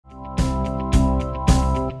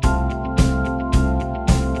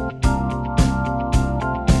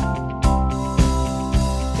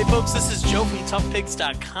folks, this is Joe from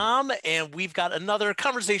toughpigs.com, and we've got another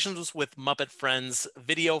Conversations with Muppet Friends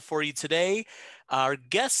video for you today. Our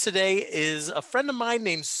guest today is a friend of mine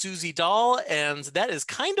named Susie Dahl, and that is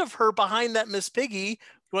kind of her behind that Miss Piggy.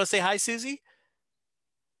 You want to say hi, Susie?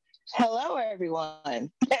 Hello,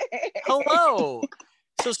 everyone. Hello.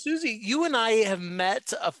 So, Susie, you and I have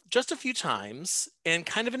met just a few times and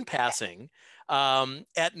kind of in passing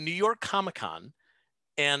at New York Comic Con.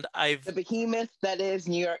 And The behemoth that is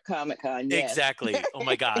New York Comic Con. Yes. Exactly. Oh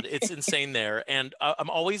my God, it's insane there. And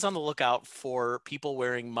I'm always on the lookout for people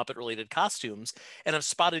wearing Muppet related costumes. And I've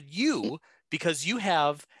spotted you because you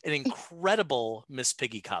have an incredible Miss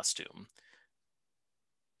Piggy costume.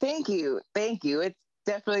 Thank you. Thank you. It's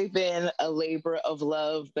definitely been a labor of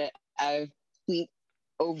love that I've tweaked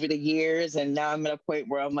over the years. And now I'm at a point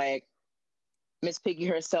where I'm like, Miss Piggy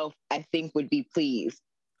herself, I think, would be pleased.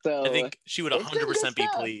 I So think she would it's been good 100% be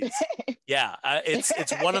stuff. pleased. Yeah,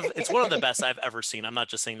 it's one of the best I've ever seen. I'm not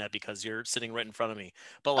just saying that because you're sitting right in front of me,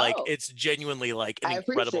 but like Oh, it's genuinely like an I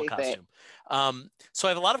incredible appreciate that. costume. So I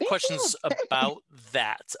have a lot of Thank you. questions about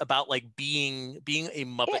that, about like being a Yeah.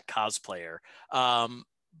 Muppet cosplayer.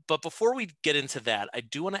 But before we get into that, I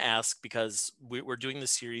do want to ask because we're doing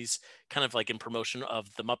this series kind of like in promotion of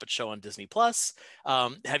the Muppet Show on Disney Plus.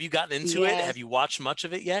 Have you gotten into it? Have Yes. you watched much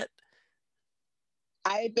of it yet?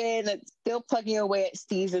 I've been still plugging away at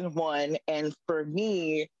season one. And for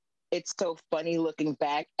me, it's so funny looking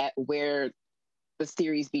back at where the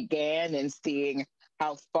series began and seeing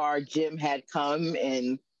how far Jim had come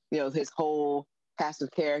and, his whole cast of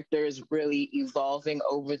characters really evolving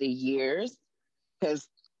over the years. Because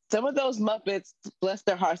some of those Muppets, bless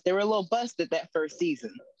their hearts, they were a little busted that first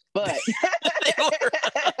season. But They were.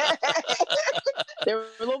 they were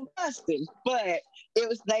a little busted, but it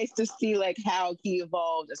was nice to see like how he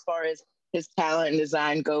evolved as far as his talent and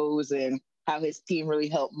design goes and how his team really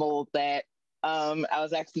helped mold that. I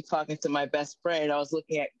was actually talking to my best friend. I was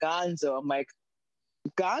looking at Gonzo. I'm like,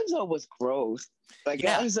 Gonzo was gross. Like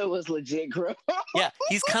Yeah. Gonzo was legit gross. Yeah,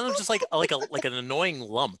 he's kind of just like an annoying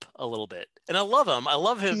lump a little bit. And I love him. I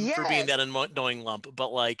love him for being Yes, that annoying lump,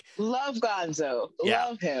 but like love Gonzo, yeah.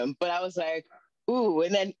 love him. But I was like, ooh,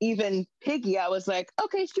 and then even Piggy, I was like,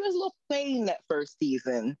 okay, she was a little plain that first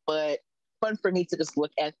season, but fun for me to just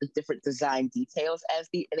look at the different design details as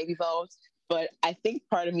they've evolved. But I think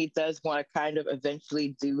part of me does want to kind of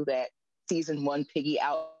eventually do that season one Piggy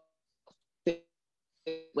outfit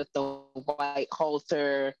with the white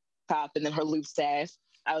halter top and then her loop sash.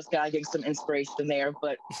 I was kind of getting some inspiration there,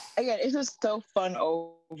 but again, it's just so fun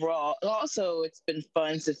overall. And also, it's been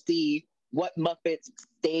fun to see what Muppets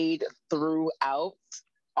stayed throughout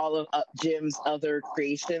all of Jim's other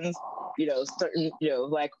creations. Certain,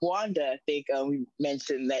 like Wanda, I think we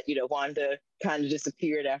mentioned that, Wanda kind of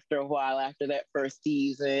disappeared after a while after that first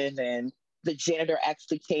season, and the janitor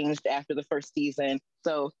actually changed after the first season.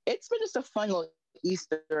 So it's been just a fun little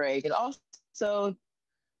Easter egg. And also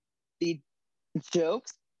the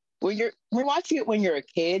jokes. When watching it when you're a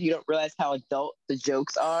kid, you don't realize how adult the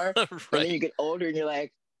jokes are. And then Right. you get older and you're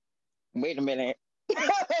like, wait a minute.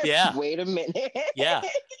 Yeah. Wait a minute. Yeah.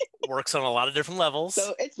 Works on a lot of different levels.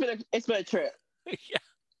 So it's been a trip.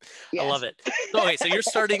 Yeah. I love Yes. it. So okay, so you're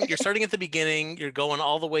starting at the beginning, you're going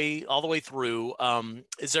all the way through.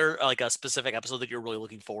 Is there like a specific episode that you're really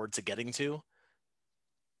looking forward to getting to?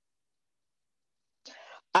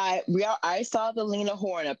 I saw the Lena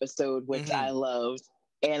Horne episode, which I Hmm. loved,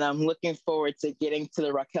 and I'm looking forward to getting to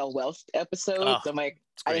the Raquel Welch episodes. Oh, I'm like,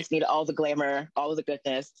 it's I great. just need all the glamour, all of the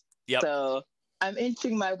goodness. Yep. So I'm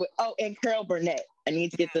inching my way. Oh, and Carol Burnett. I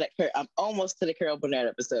need to get to that. I'm almost to the Carol Burnett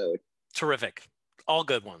episode. Terrific. All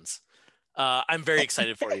good ones. I'm very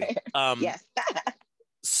excited for you. Yes.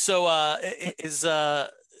 So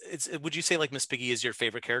would you say like Miss Piggy is your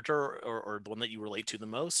favorite character or the one that you relate to the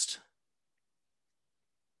most?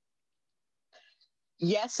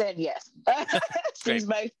 Yes and yes. Great. She's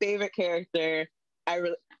my favorite character. I,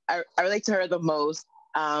 re- I relate to her the most.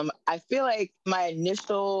 I feel like my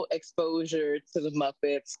initial exposure to the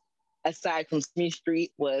Muppets, aside from Sesame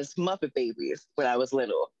Street, was Muppet Babies when I was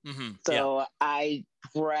little. Yeah. So I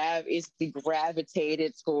instantly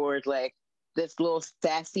gravitated toward like this little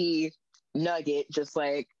sassy nugget, just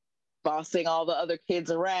like bossing all the other kids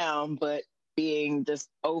around, but being just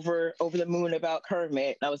over the moon about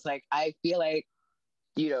Kermit. And I was like, I feel like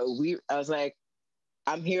I was like,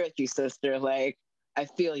 I'm here with you, sister. Like, I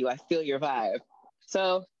feel you. I feel your vibe.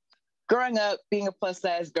 So, growing up, being a plus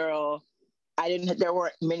size girl, there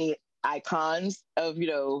weren't many icons of,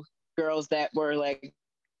 girls that were like,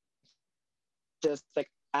 just like,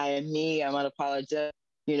 I am me, I'm unapologetic.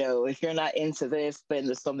 If you're not into this, then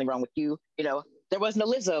there's something wrong with you. there wasn't a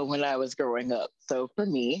Lizzo when I was growing up. So for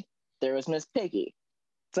me, there was Miss Piggy.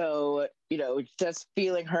 So, just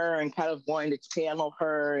feeling her and kind of wanting to channel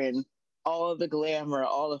her and all of the glamour,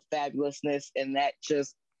 all the fabulousness, and that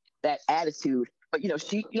attitude. But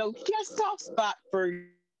she has a soft spot for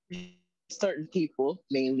certain people,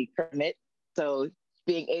 mainly Kermit. So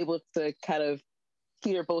being able to kind of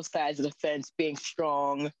hear both sides of the fence, being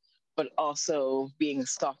strong, but also being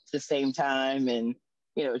soft at the same time, and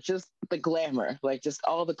just the glamour, like just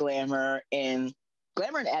all the glamour and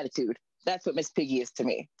attitude. That's what Miss Piggy is to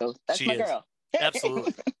me. So that's She my is. girl.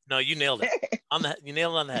 Absolutely. No, you nailed it. You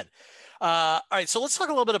nailed it on the head. All right, so let's talk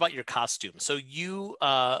a little bit about your costume. So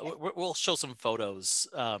we'll show some photos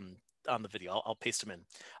on the video. I'll paste them in.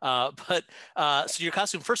 But so your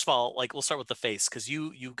costume, first of all, like we'll start with the face because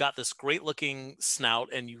you got this great looking snout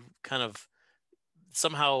and you kind of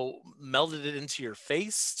somehow melded it into your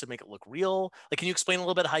face to make it look real. Like, can you explain a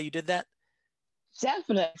little bit how you did that?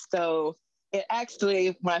 Definitely. So it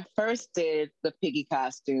actually, when I first did the Piggy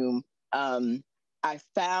costume, I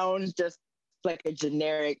found just like a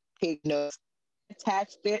generic pig nose,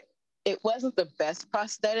 attached it. It wasn't the best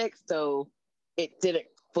prosthetic, so it didn't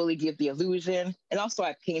fully give the illusion. And also,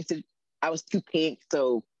 I was too pink,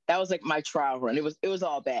 so that was like my trial run. It was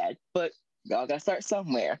all bad, but y'all gotta start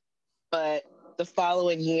somewhere. But the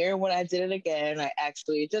following year, when I did it again, I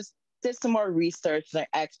actually just did some more research and I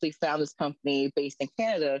actually found this company based in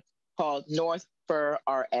Canada called North Fur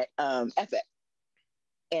FX.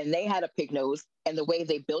 And they had a pig nose. And the way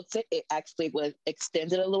they built it, it actually was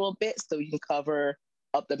extended a little bit so you can cover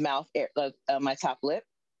up the mouth, my top lip.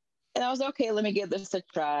 And I was okay, let me give this a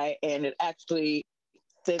try. And it actually,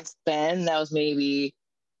 since then, that was maybe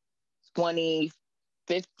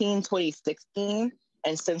 2015, 2016.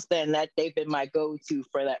 And since then, that they've been my go-to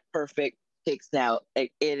for that perfect pig snout.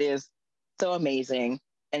 Like, it is so amazing.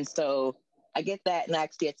 And so I get that and I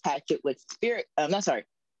actually attach it with not sorry,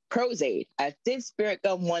 Prozaid. I did Spirit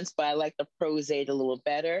Gum once, but I like the Prozaid a little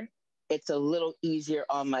better. It's a little easier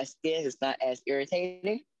on my skin. It's not as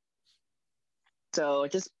irritating. So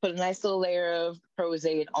just put a nice little layer of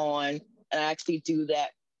Prozaid on, and I actually do that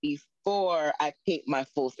before I paint my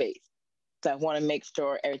full face. So I want to make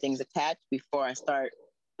sure everything's attached before I start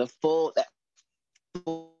that full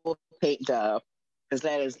paint job, because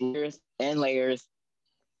that is layers and layers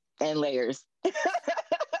and layers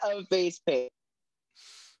of face paint.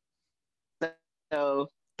 So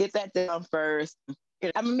get that down first.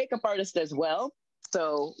 I'm a makeup artist as well.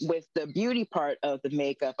 So with the beauty part of the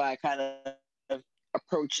makeup, I kind of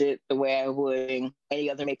approach it the way I would any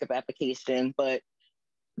other makeup application. But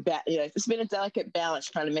it's been a delicate balance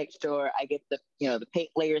trying to make sure I get the paint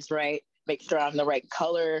layers right, make sure I'm the right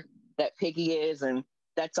color that Piggy is, and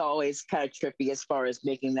that's always kind of trippy as far as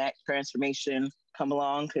making that transformation come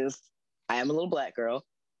along because I am a little black girl.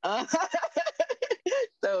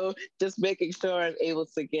 So just making sure I'm able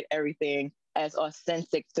to get everything as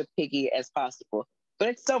authentic to Piggy as possible. But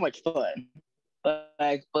it's so much fun.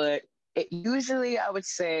 But it usually, I would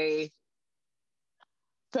say,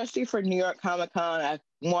 especially for New York Comic Con, I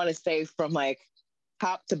want to say from like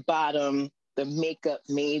top to bottom, the makeup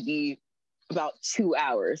maybe about 2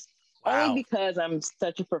 hours. Only Wow. because I'm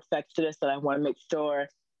such a perfectionist that I want to make sure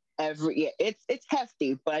it's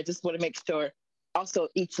hefty, but I just want to make sure also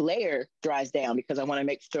each layer dries down because I want to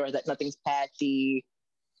make sure that nothing's patchy,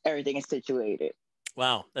 everything is situated.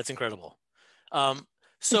 Wow, that's incredible. Um,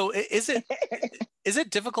 so is it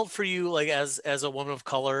difficult for you, like as a woman of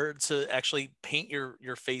color, to actually paint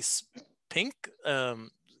your face pink?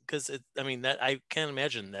 Because I mean that I can't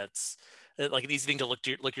imagine that's like an easy thing to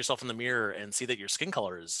look yourself in the mirror and see that your skin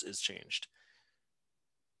color is changed.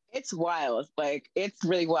 It's wild. Like, it's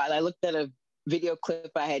really wild. I looked at a video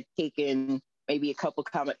clip I had taken maybe a couple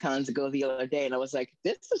Comic Cons ago the other day, and I was like,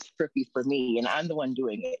 this is trippy for me, and I'm the one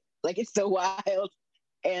doing it. Like, it's so wild.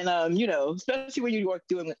 And, especially when you work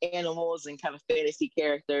doing with animals and kind of fantasy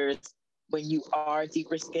characters, when you are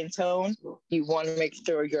deeper skin tone, you want to make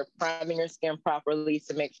sure you're priming your skin properly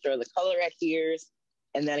to make sure the color adheres.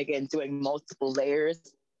 And then again, doing multiple layers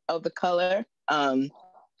of the color. One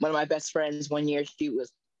of my best friends one year, she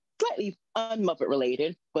was slightly un-Muppet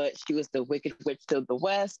related, but she was the Wicked Witch of the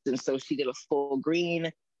West, and so she did a full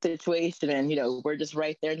green situation, and we're just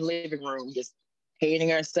right there in the living room, just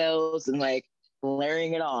painting ourselves and like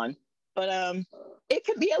layering it on. But it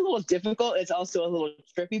can be a little difficult. It's also a little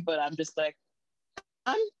trippy, but I'm just like,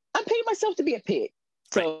 I'm I'm paying myself to be a pig,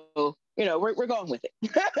 Right. so we're going with it.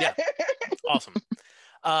 Yeah. Awesome.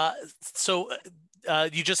 Uh, so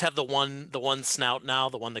you just have the one snout now,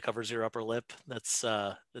 the one that covers your upper lip. That's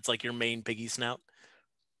like your main piggy snout.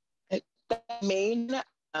 Main.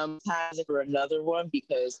 Time for another one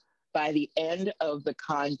because by the end of the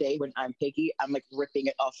con day when I'm Piggy, I'm like ripping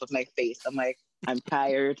it off of my face. I'm like, I'm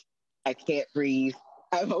tired. I can't breathe.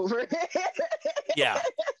 I'm over it. Yeah,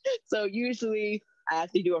 So usually I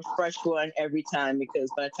have to do a fresh one every time because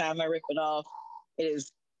by the time I rip it off, it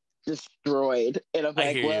is destroyed. And I'm I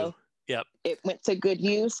like, hear you. well, Yep. it went to good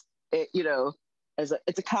use. It's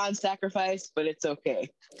a con sacrifice, but it's okay.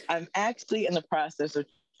 I'm actually in the process of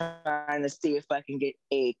trying to see if I can get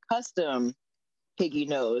a custom Piggy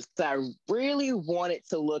nose. So I really want it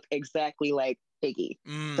to look exactly like Piggy.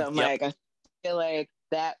 So I'm Yep. like, I feel like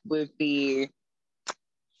that would be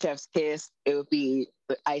chef's kiss. It would be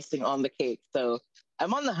the icing on the cake. So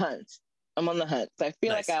I'm on the hunt. I'm on the hunt. So I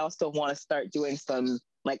feel like I Nice. also want to start doing some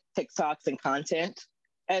like TikToks and content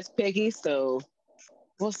as Piggy. So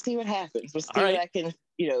we'll see what happens. We'll All see what right. I can,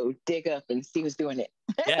 dig up and see who's doing it.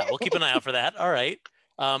 Yeah, we'll keep an eye out for that. All right.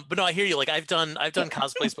 But no, I hear you. Like I've done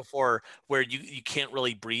cosplays before where you can't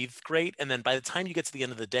really breathe great, and then by the time you get to the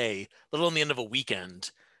end of the day, let alone the end of a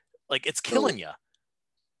weekend, like it's Oh, killing you.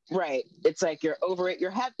 right. It's like you're over it.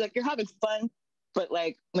 You're having fun, but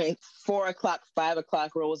like when 4 o'clock, 5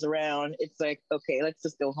 o'clock rolls around, it's like, okay, let's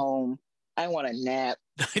just go home. I want a nap.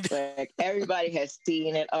 Like everybody has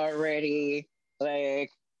seen it already.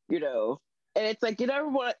 Like, you know, and it's like you never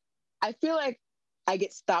want. I feel like I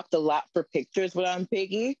get stopped a lot for pictures when I'm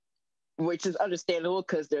Piggy, which is understandable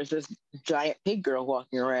because there's this giant pig girl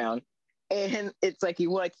walking around. And it's like you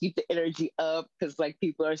want to keep the energy up because like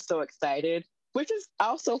people are so excited, which is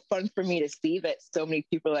also fun for me to see that so many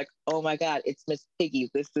people are like, oh my God, it's Miss Piggy.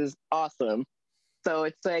 This is awesome. So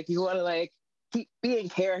it's like you want to like keep being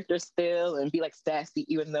character still and be like sassy,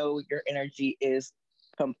 even though your energy is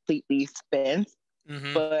completely spent.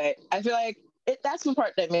 Hmm. But I feel like that's the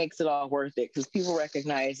part that makes it all worth it because people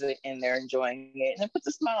recognize it and they're enjoying it and it puts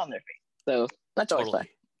a smile on their face. So that's always fun.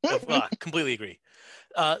 Totally. Completely agree.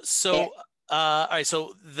 Yeah. All right.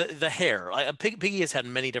 So the hair, Piggy has had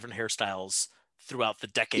many different hairstyles throughout the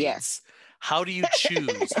Yeah. decades. How do you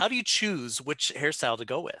choose? How do you choose which hairstyle to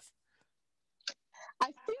go with? I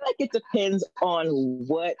feel like it depends on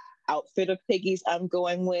what outfit of Piggy's I'm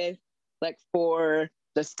going with. Like for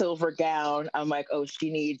the silver gown, I'm like, oh,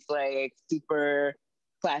 she needs like super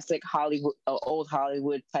classic Hollywood, old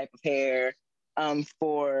Hollywood type of hair.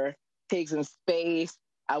 For Pigs in Space,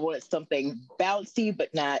 I wanted something bouncy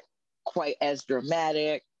but not quite as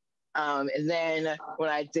dramatic. And then when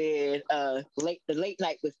I did the late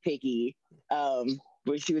night with Piggy,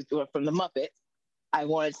 where she was doing from the Muppet, I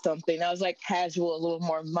wanted something that was like casual, a little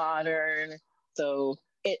more modern. So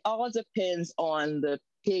it all depends on the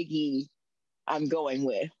Piggy I'm going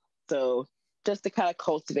with. So just to kind of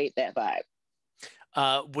cultivate that vibe.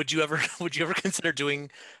 Would you ever would you ever consider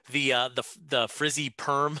doing the frizzy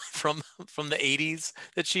perm from the 80s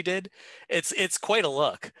that she did? It's quite a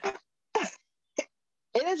look.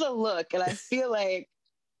 It is a look, and I feel like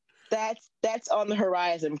that's on the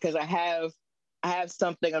horizon because I have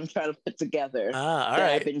something I'm trying to put together Ah, all that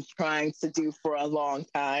I've right. been trying to do for a long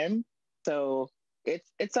time. So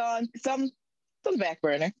it's on the back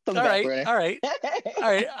burner. It's on the All back right. burner. All right.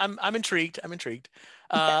 All right. I'm intrigued. I'm intrigued.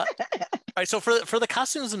 All right. So for the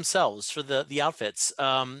costumes themselves, for the outfits,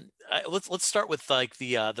 let's start with like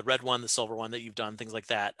the red one, the silver one that you've done, things like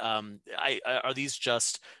that. Are these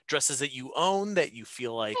just dresses that you own that you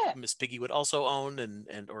feel like Yeah. Miss Piggy would also own,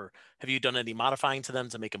 and or have you done any modifying to them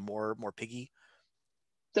to make them more Piggy?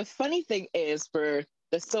 The funny thing is for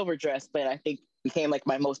the silver dress that I think became like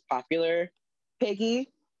my most popular Piggy,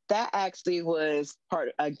 that actually was part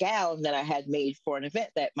of a gown that I had made for an event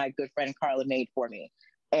that my good friend Carla made for me.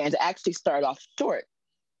 And actually started off short.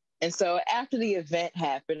 And so after the event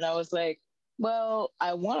happened, I was like, well,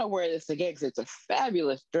 I want to wear this again because it's a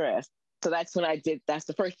fabulous dress. So that's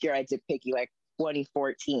the first year I did Piggy, like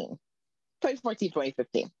 2014, 2014,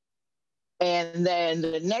 2015. And then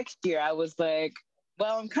the next year, I was like,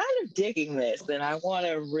 well, I'm kind of digging this and I want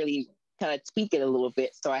to really kind of tweak it a little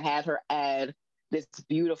bit. So I had her add this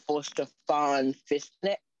beautiful chiffon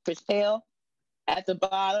fishtail at the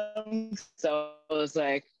bottom. So I was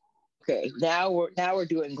like, okay, now we're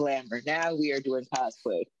doing glamour. Now we are doing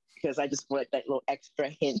cosplay because I just wanted that little extra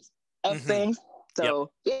hint of Hmm. things. Yep.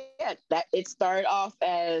 So yeah, that it started off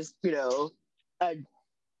as, a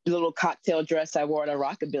little cocktail dress I wore at a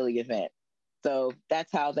rockabilly event. So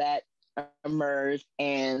that's how that emerged.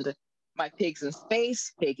 And my Pigs in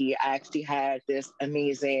Space Piggy, I actually had this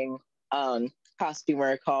amazing um,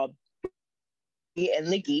 costumer called Piggy and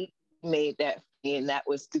the Geek made that for me, and that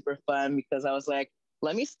was super fun because I was like,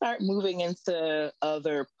 let me start moving into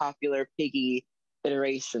other popular Piggy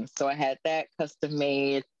iterations. So I had that custom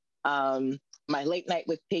made. Um, my late night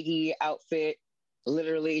with Piggy outfit,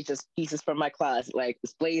 literally just pieces from my closet, like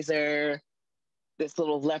this blazer, this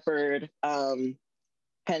little leopard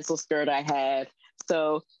pencil skirt I had.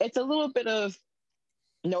 So it's a little bit of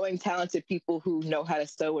knowing talented people who know how to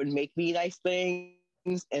sew and make me nice things,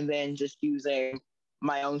 and then just using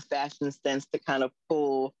my own fashion sense to kind of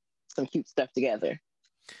pull some cute stuff together.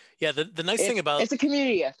 Yeah, the nice thing It's about a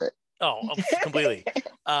community effort. completely.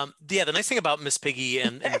 Yeah, the nice thing about Miss Piggy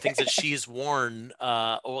and the things that she's worn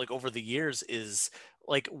like over the years is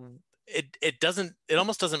like it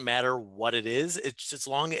almost doesn't matter what it is. It's as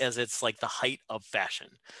long as it's like the height of fashion.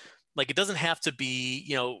 Like it doesn't have to be,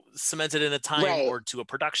 cemented in a time Right. or to a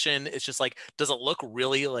production. It's just like, does it look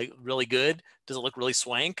really like really good? Does it look really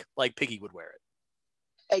swank? Like Piggy would wear it.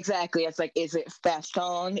 Exactly. It's like, is it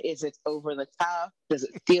fashion? Is it over the top? Does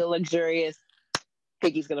it feel luxurious?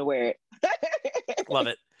 Piggy's gonna wear it. Love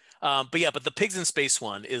it. But yeah, but the pigs in space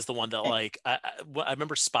one is the one that like I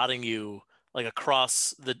remember spotting you like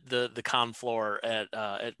across the con floor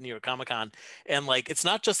at New York Comic Con, and like it's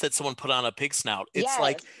not just that someone put on a pig snout. It's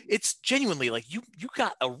like Yes, it's genuinely like you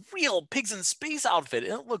got a real pigs in space outfit,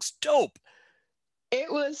 and it looks dope.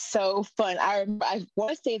 it was so fun. I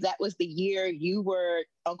want to say that was the year you were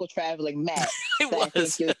Uncle Traveling Matt. It That I think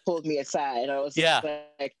was. you pulled me aside. I was Yeah.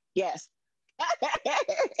 like, yes.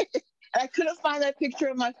 I couldn't find that picture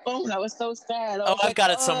on my phone. I was so sad. I Oh, was I've like,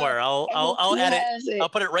 got it oh, somewhere. I hope I'll he add it. has I'll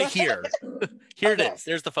it. put it right here. Here it Okay, is.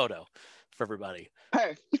 There's the photo for everybody.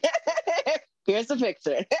 perfect. Here's the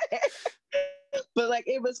picture. But like,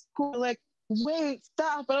 it was cool. Like, wait,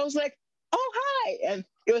 stop. And I was like, oh, hi. And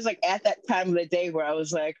it was like at that time of the day where I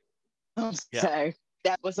was like, I'm Yeah. sorry.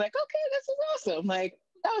 That was like, okay, this is awesome. Like,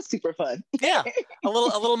 that was super fun. Yeah. A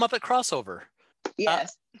little Muppet crossover. Uh,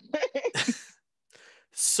 Yes.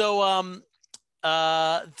 so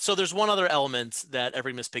so there's one other element that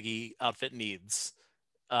every Miss Piggy outfit needs,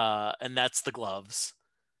 and that's the gloves.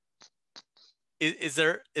 Is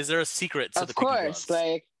there a secret to the Of Piggy course. gloves?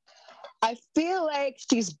 Like, I feel like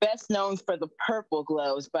she's best known for the purple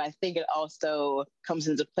gloves, but I think it also comes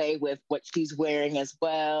into play with what she's wearing as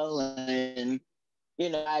well, and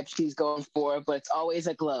vibe she's going for. But it's always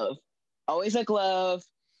a glove, always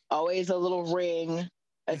a little ring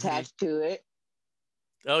Hmm. attached to it,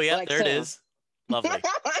 Oh yeah, like there it so. is. Lovely.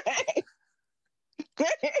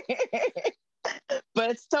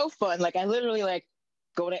 But it's so fun. Like, I literally like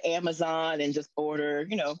go to Amazon and just order,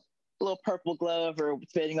 a little purple glove, or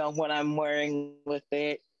depending on what I'm wearing with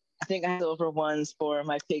it. I think I have silver ones for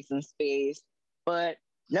my pigs in space. But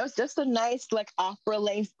no, it's just a nice like opera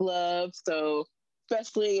length glove. So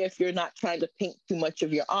especially if you're not trying to paint too much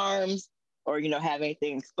of your arms, or have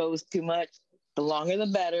anything exposed too much, the longer the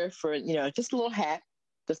better for just a little hat,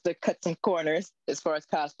 just to cut some corners as far as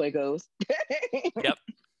cosplay goes. Yep.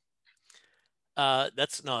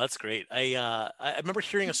 That's great. I remember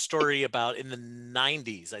hearing a story about in the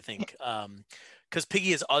 90s, I think, because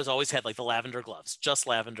Piggy has always had like the lavender gloves, just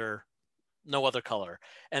lavender, no other color.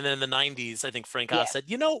 And then in the 90s, I think Frank Oz Yeah,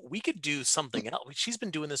 said, we could do something else. She's been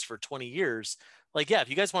doing this for 20 years. Like, yeah, if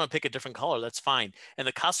you guys want to pick a different color, that's fine. And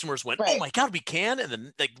the customers went, oh right. my God, we can. And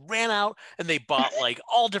then they ran out and they bought like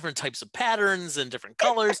all different types of patterns and different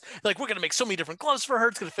colors. Like, we're going to make so many different gloves for her.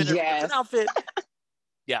 It's going to fit every different Yes, outfit.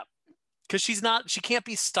 Yeah. Because she can't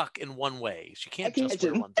be stuck in one way. She I can't can just wear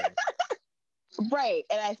imagine. one thing. Right.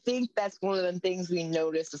 And I think that's one of the things we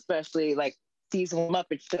noticed, especially like season one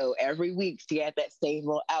Muppet Show. Every week she had that same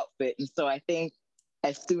little outfit. And so I think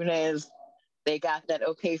as soon as they got that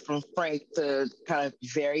okay from Frank to kind of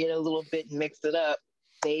vary it a little bit and mix it up,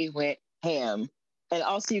 they went ham. And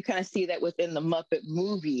also you kind of see that within the Muppet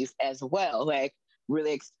movies as well, like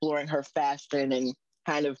really exploring her fashion and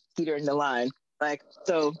kind of teetering the line. Like,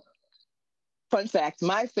 so fun fact,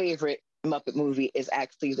 my favorite Muppet movie is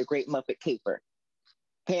actually The Great Muppet Caper.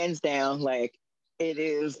 Hands down, like it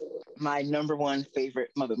is my number one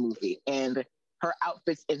favorite Muppet movie. And her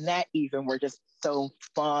outfits in that even were just so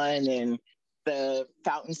fun. And the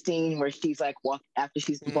fountain scene where she's like after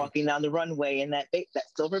she's Mm, walking down the runway in that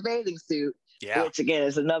silver bathing suit, yeah. which again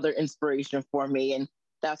is another inspiration for me. And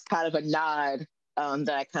that's kind of a nod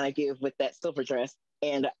that I kind of give with that silver dress.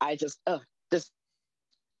 And I just, this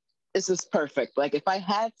this is perfect. Like if I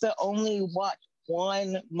had to only watch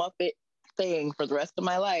one Muppet thing for the rest of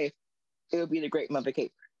my life, it would be the Great Muppet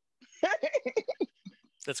Caper.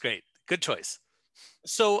 That's great. Good choice.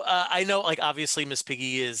 So I know, like, obviously, Miss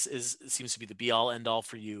Piggy is seems to be the be all end all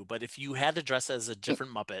for you. But if you had to dress as a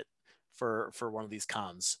different Muppet for one of these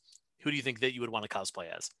cons, who do you think that you would want to cosplay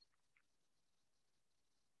as?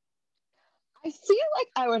 I feel like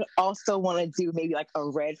I would also want to do maybe like a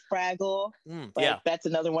red Fraggle. Yeah. Like that's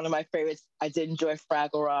another one of my favorites. I did enjoy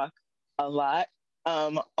Fraggle Rock a lot.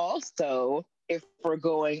 Also, if we're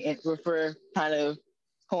kind of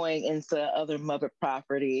going into other Muppet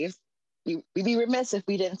properties, we'd be remiss if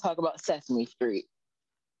we didn't talk about Sesame Street,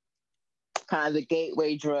 kind of the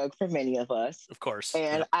gateway drug for many of us. Of course.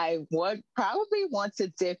 And Yep. I would probably want to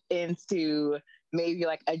dip into maybe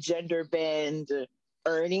like a gender bend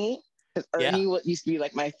Ernie, because Yeah. Ernie used to be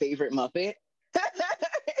like my favorite Muppet. I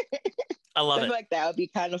So love I feel it. like that would be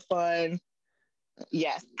kind of fun.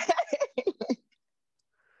 Yes.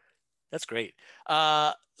 That's great.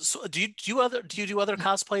 So do you do other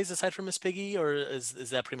cosplays aside from Miss Piggy, or is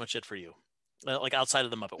that pretty much it for you? Like outside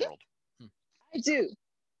of the Muppet world? Hmm. I do.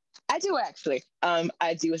 I do actually.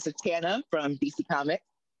 I do a Satana from DC Comics.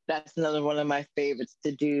 That's another one of my favorites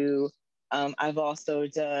to do. I've also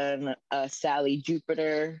done Sally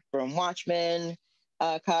Jupiter from Watchmen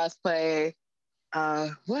cosplay.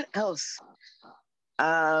 What else?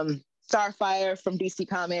 Starfire from DC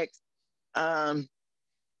Comics. Um,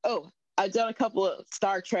 oh, I've done a couple of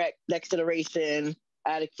Star Trek Next Generation.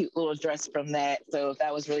 I had a cute little dress from that, so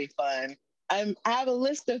that was really fun. I have a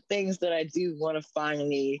list of things that I do want to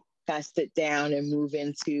finally kind of sit down and move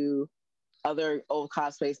into other old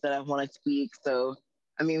cosplays that I want to tweak. So,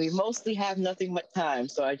 I mean, we mostly have nothing but time,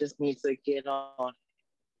 so I just need to get on.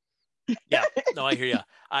 Yeah, no, I hear you.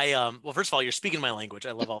 Well, first of all, you're speaking my language.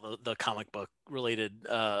 I love all the comic book related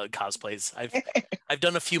cosplays. I've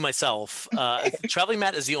done a few myself. Traveling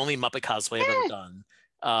Matt is the only Muppet cosplay I've ever done.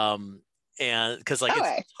 Um, and because like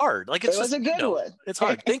Okay, it's hard. Like it's it was just, a good one. it's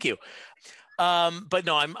hard. Thank you. But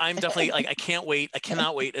no, I'm definitely like I can't wait. I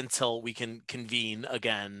cannot wait until we can convene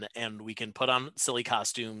again and we can put on silly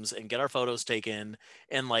costumes and get our photos taken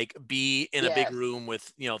and like be in a big Yes, room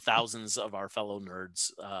with, thousands of our fellow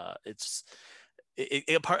nerds.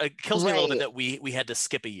 It kills me a little bit right. that we had to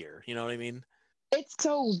skip a year. You know what I mean? It's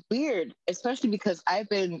so weird, especially because I've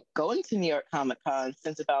been going to New York Comic Con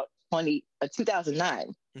since about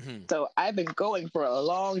 2009. Hmm. So I've been going for a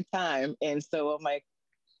long time. And so I'm like,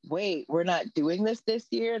 wait, we're not doing this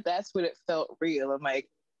year? That's when it felt real. I'm like,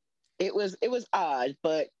 it was odd,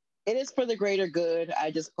 but it is for the greater good.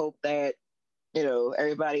 I just hope that,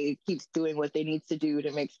 everybody keeps doing what they need to do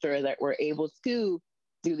to make sure that we're able to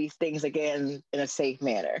do these things again in a safe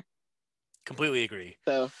manner. Completely agree.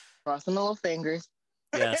 So cross some little fingers.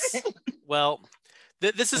 Yes. Well,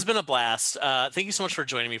 this has been a blast. Thank you so much for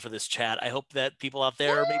joining me for this chat. I hope that people out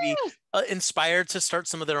there are maybe Yes. inspired to start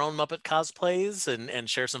some of their own Muppet cosplays and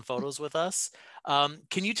share some photos with us.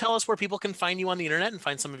 Can you tell us where people can find you on the internet and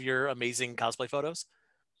find some of your amazing cosplay photos?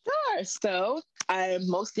 Sure. So I'm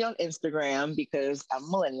mostly on Instagram because I'm a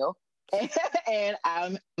millennial, and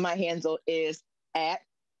my handle is at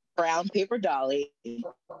Brown Paper Dolly.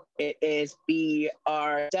 It is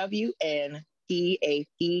BrownPaperDolly.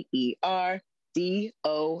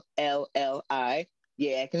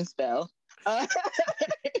 Yeah, I can spell. Uh,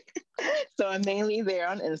 so I'm mainly there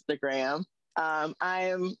on Instagram.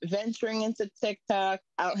 I'm venturing into TikTok.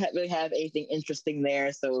 I don't really have anything interesting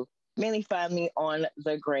there, so mainly find me on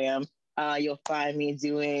the gram. You'll find me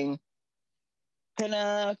doing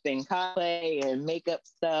pinup and cosplay and makeup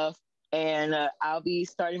stuff. And I'll be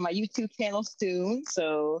starting my YouTube channel soon.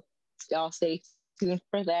 So y'all stay tuned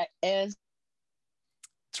for that as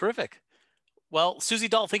Terrific. Well, Susie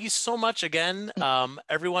Dahl, thank you so much again.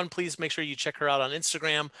 Everyone, please make sure you check her out on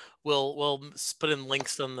Instagram. We'll put in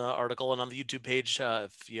links on the article and on the YouTube page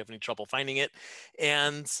if you have any trouble finding it.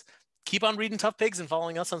 And keep on reading Tough Pigs and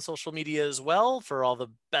following us on social media as well for all the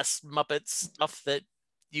best Muppet stuff that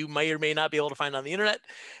you may or may not be able to find on the internet.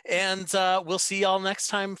 And we'll see y'all next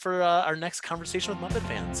time for our next conversation with Muppet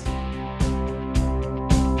fans.